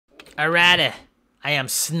Alrighty, I am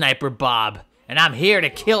Sniper Bob, and I'm here to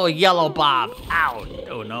kill Yellow Bob. Ow!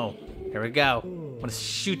 Oh no! Here we go. I'm gonna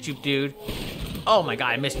shoot you, dude. Oh my god,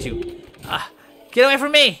 I missed you. Get away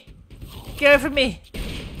from me! Get away from me!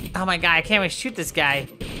 Oh my god, I can't even shoot this guy.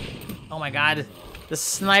 Oh my god, the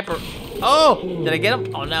sniper. Oh! Did I get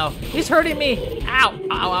him? Oh no, he's hurting me. Ow!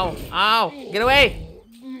 Ow! Ow! Ow! Get away!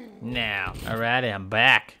 Now, alrighty, I'm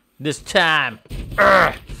back. This time.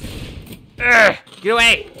 Get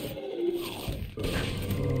away!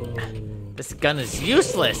 This gun is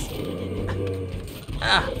useless.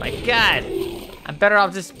 Oh my god. I'm better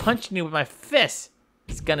off just punching you with my fist.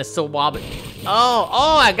 This gun is so wobbly.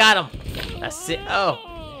 Oh, I got him. That's it.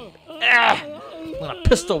 Oh. I'm gonna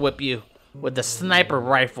pistol whip you with the sniper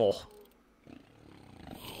rifle.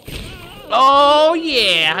 Oh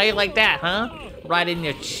yeah, how you like that, huh? Right in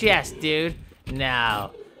your chest, dude. Now,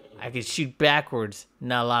 I can shoot backwards.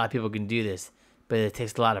 Not a lot of people can do this, but it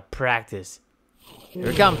takes a lot of practice. Here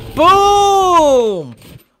it comes. Boom!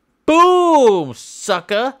 Boom,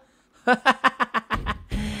 sucker.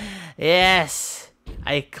 Yes,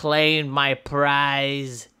 I claimed my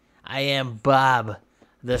prize. I am Bob,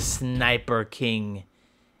 the Sniper King.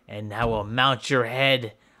 And I will mount your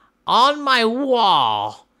head on my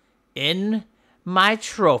wall in my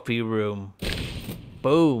trophy room.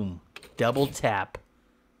 Boom. Double tap.